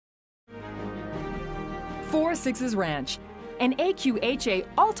Four Sixes Ranch, an AQHA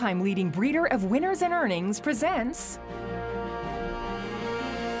all-time leading breeder of winners and earnings, presents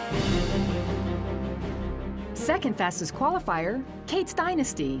second fastest qualifier, Kates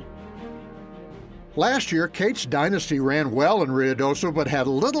Dynasty. Last year, Kates Dynasty ran well in Ruidoso, but had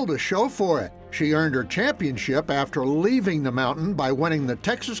little to show for it. She earned her championship after leaving the mountain by winning the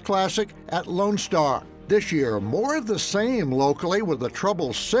Texas Classic at Lone Star. This year, more of the same locally with a trouble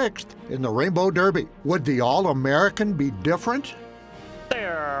 6th in the Rainbow Derby. Would the All-American be different?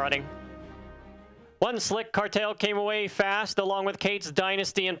 They're running. One Slick Cartel came away fast, along with Kates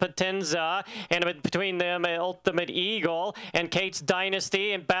Dynasty and Potenza, and between them, Ultimate Eagle and Kates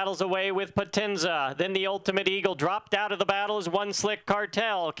Dynasty, and battles away with Potenza. Then the Ultimate Eagle dropped out of the battle as One Slick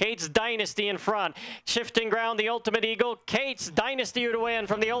Cartel. Kates Dynasty in front. Shifting ground, the Ultimate Eagle. Kates Dynasty to win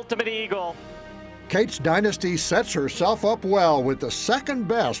from the Ultimate Eagle. Kates Dynasty sets herself up well with the second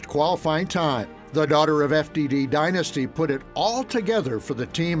best qualifying time. The daughter of FDD Dynasty put it all together for the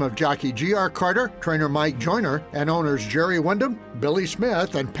team of jockey G.R. Carter, trainer Mike Joyner, and owners Jerry Wyndham, Billy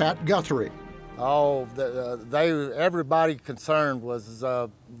Smith, and Pat Guthrie. Oh, everybody concerned was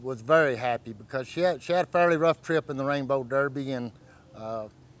very happy because she had a fairly rough trip in the Rainbow Derby, and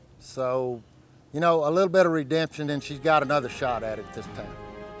so, you know, a little bit of redemption, and she's got another shot at it this time.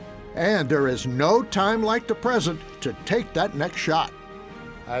 And there is no time like the present to take that next shot.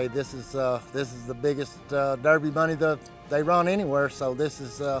 Hey, this is the biggest Derby money that they run anywhere, so this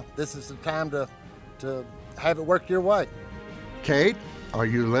is the time to have it work your way. Kate, are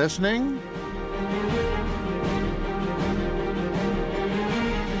you listening?